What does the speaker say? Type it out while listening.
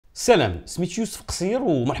سلام، سميت يوسف ksiyer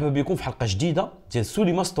ومرحبا بكم في حلقه جديده ديال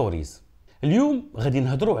سوليما ستوريز. اليوم غادي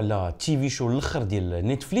نهضروا على تي في شو الاخر ديال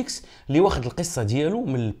نتفليكس اللي واخد القصه ديالو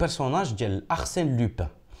من البيرسوناج ديال ارسين لوبان،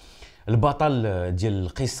 البطل ديال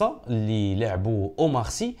القصه اللي لعبو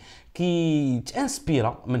اومارسي كي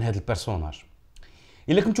تانسبيرا من هذا البيرسوناج.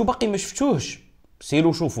 الا كنتو باقي ما شفتوهش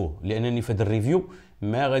سيروا شوفوه، لانني في هذا الريفيو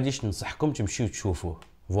ما غاديش ننصحكم تمشيو تشوفوه.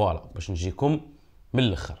 فوالا باش نجيكم من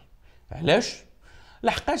الاخر. علاش؟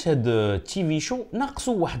 لحقاش هاد التي في شو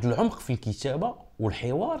ناقصو واحد العمق في الكتابه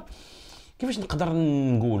والحوار. كيفاش نقدر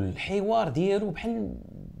نقول الحوار ديالو بحال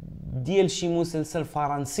ديال شي مسلسل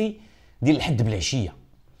فرنسي ديال الحد بالعشيه.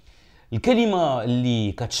 الكلمه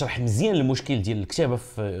اللي كتشرح مزيان المشكل ديال الكتابه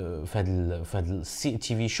في هاد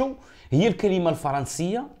التي في شو هي الكلمه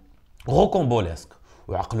الفرنسيه غوكومبوليسك.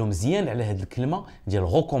 وعقلوا مزيان على هاد الكلمه ديال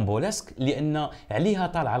غوكومبوليسك لان عليها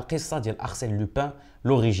طالعه القصه ديال ارسين لوبان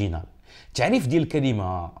لوريجينال. التعريف ديال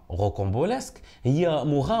الكلمه غوكومبوليسك هي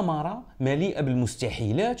مغامره مليئه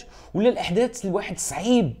بالمستحيلات ولا الاحداث الواحد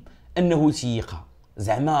صعيب انه تيقها،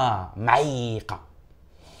 زعما معيقه.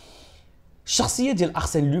 الشخصيه ديال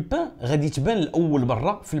ارسين لوبان غادي تبان لاول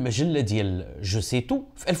مره في المجله ديال جو سيتو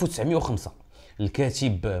في 1905.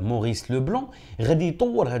 الكاتب موريس لوبلان غادي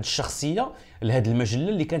يطور هذه الشخصيه لهذه المجله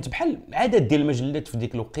اللي كانت بحال عدد ديال المجلات في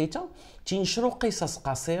ديك الوقيته تينشروا قصص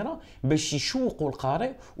قصيره باش يشوقوا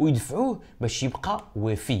القارئ ويدفعوه باش يبقى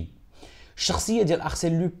وفي. الشخصيه ديال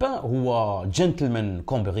ارسين لوبان هو جنتلمان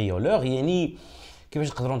كومبريولور، يعني كيفاش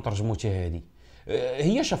نقدروا نترجموا حتى هذه،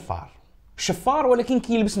 هي شفار ولكن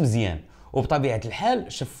كيلبس مزيان، وبطبيعه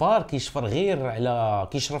الحال شفار كيشفر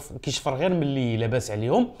غير من اللي لاباس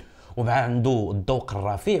عليهم، ومع عنده الذوق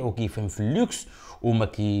الرفيع وكيفهم في اللوكس وما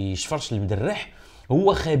كيشفرش المدرح.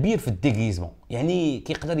 هو خبير في الديغيزمون، يعني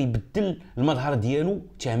كيقدر يبدل المظهر ديالو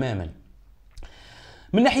تماما.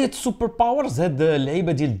 من ناحيه السوبر باورز، هاد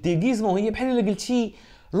اللعيبه ديال الديغيزمون هي بحال الا قلتي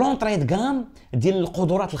لونطري دغام ديال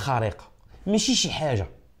القدرات الخارقه، ماشي شي حاجه.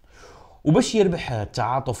 وباش يربح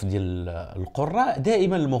التعاطف ديال القراء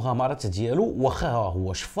دائما المغامرات ديالو واخا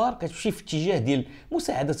هو شفار كتمشي في اتجاه ديال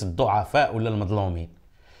مساعده الضعفاء ولا المظلومين.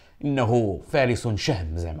 انه فارس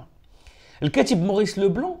شهم زعما. الكاتب موريس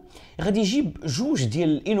لوبلان غادي يجيب جوج ديال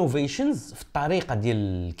الانوفيشنز في الطريقه ديال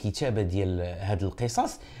الكتابه ديال هاد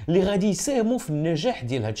القصص اللي غادي يساهموا في النجاح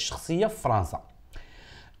ديال هاد الشخصيه في فرنسا.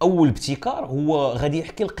 اول ابتكار هو غادي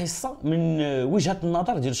يحكي القصه من وجهه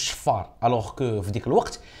النظر ديال الشفار، الوغ كو في ديك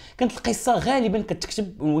الوقت كانت القصه غالبا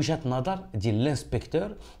كتكتب من وجهه النظر ديال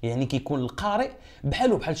الانسبكتور، يعني كيكون القارئ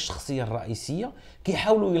بحالو بحال الشخصيه الرئيسيه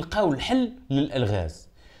كيحاولوا يلقاو الحل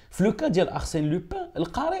للالغاز. في لوكا ديال ارسين لوبان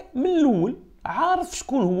القارئ من الاول عارف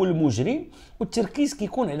شكون هو المجرم، والتركيز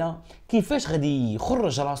كيكون على كيفاش غادي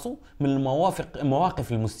يخرج راسو من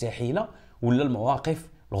المواقف المستحيله ولا المواقف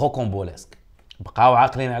الغوكومبوليسك. بقاو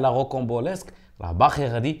عاقلين على غوكومبوليسك، راه باقي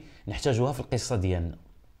غادي نحتاجوها في القصه ديالنا.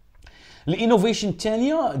 الانوفيشن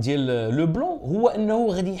الثانيه ديال لو بلون هو انه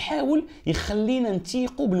غادي يحاول يخلينا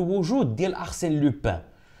نتيقوا بالوجود ديال ارسين لوبان.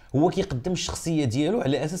 هو كيقدم الشخصيه ديالو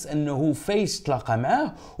على اساس انه فايس تلاقى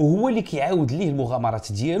معاه وهو اللي كيعاود ليه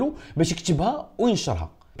المغامرات ديالو باش يكتبها وينشرها.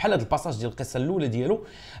 بحال هذا الباساج ديال القصه الاولى ديالو،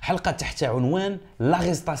 حلقه تحت عنوان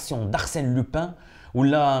لاريستاسيون d'Arsène Lupin،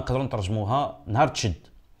 ولا نقدروا نترجموها نهار تشد.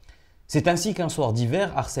 C'est ainsi qu'un soir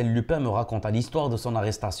d'hiver, Arsène Lupin me raconta l'histoire de son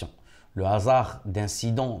arrestation. Le hasard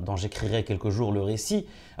d'incidents dont j'écrirai quelques jours le récit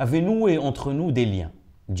avait noué entre nous des liens,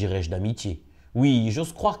 dirais-je d'amitié. Oui,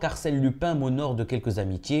 j'ose croire qu'Arsène Lupin m'honore de quelques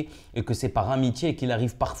amitiés et que c'est par amitié qu'il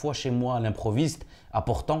arrive parfois chez moi à l'improviste,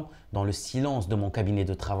 apportant, dans le silence de mon cabinet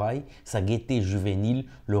de travail, sa gaieté juvénile,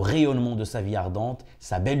 le rayonnement de sa vie ardente,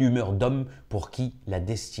 sa belle humeur d'homme pour qui la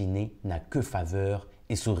destinée n'a que faveur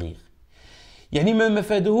et sourire. يعني ما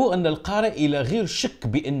مفاده ان القارئ الى غير شك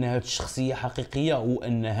بان هذه الشخصيه حقيقيه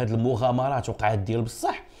وان هذه المغامرات وقعت ديال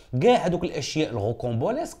بصح، كاع هذوك الاشياء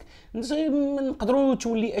الغوكومبوليسك نقدروا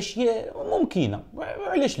تولي اشياء ممكنه،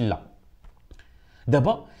 علاش لا.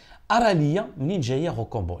 دابا ارى ليا منين جايه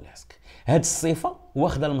غوكومبوليسك. هذه الصفه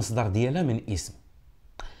واخده المصدر ديالها من اسم،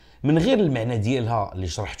 من غير المعنى ديالها اللي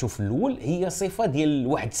شرحته في الاول. هي صفه ديال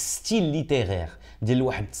واحد الستيل ليتيرير، ديال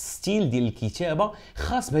واحد الستيل ديال الكتابه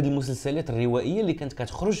خاص بهذه المسلسلات الروائيه اللي كانت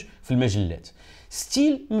كتخرج في المجلات.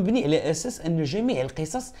 ستيل مبني على اساس ان جميع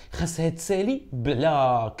القصص خاصها تسالي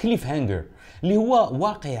بلا كليف هانجر، اللي هو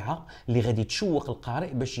واقعه اللي غادي تشوق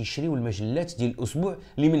القارئ باش يشريو المجلات ديال الاسبوع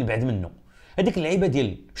اللي من بعد منه. هذيك اللعيبه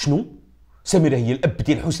ديال شنو سميره هي الاب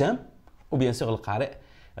ديال حسام، وبيان سور القارئ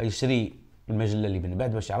يشري المجله اللي من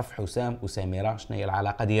بعد باش يعرف حسام وسميره شنو هي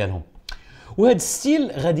العلاقه ديالهم. وهذا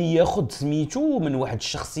الستيل غادي ياخذ سميتو من واحد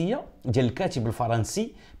الشخصيه ديال الكاتب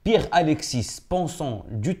الفرنسي بيير اليكسيس بونسون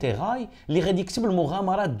دو تيراي اللي غادي يكتب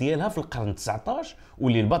المغامرات ديالها في القرن 19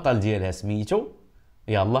 واللي البطل ديالها سميتو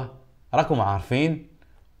يلا راكم عارفين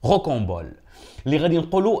غوكومبول، اللي غادي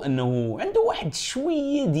نقولوا انه عنده واحد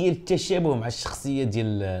شويه ديال التشابه مع الشخصيه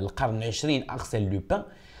ديال القرن العشرين ارسين لوبان.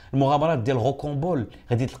 المغامرات ديال غوكومبول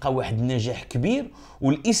غادي تلقى واحد النجاح كبير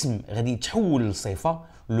والاسم غادي يتحول لصفه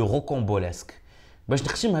لو غوكومبولاسك. باش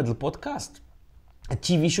نختم هذا البودكاست،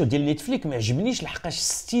 التي في شو ديال نتفليك ما عجبنيش لحقاش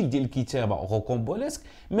الستيل ديال الكتابه غوكومبولاسك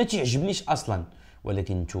ما تعجبنيش اصلا،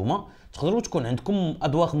 ولكن نتوما تقدروا تكون عندكم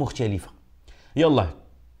اذواق مختلفه. يلا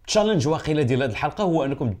تشالنج واقيلا ديال هذه الحلقه هو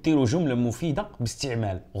انكم ديروا جمله مفيده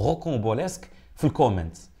باستعمال غوكومبولاسك في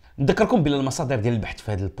الكومنت. نذكركم بان المصادر ديال البحث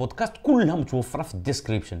في هذا البودكاست كلها متوفره في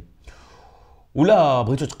الديسكريبشن، ولا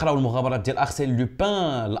بغيتوا تقراو المغامرات ديال ارسين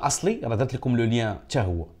لوبان الاصلي راه درت لكم لو لين حتى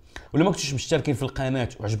هو. ولا ما كنتوش مشتركين في القناه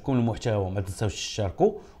وعجبكم المحتوى ما تنساوش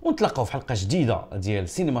تشاركوا، ونتلاقاو في حلقه جديده ديال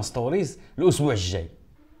سينما ستوريز الاسبوع الجاي.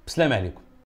 بسلام عليكم.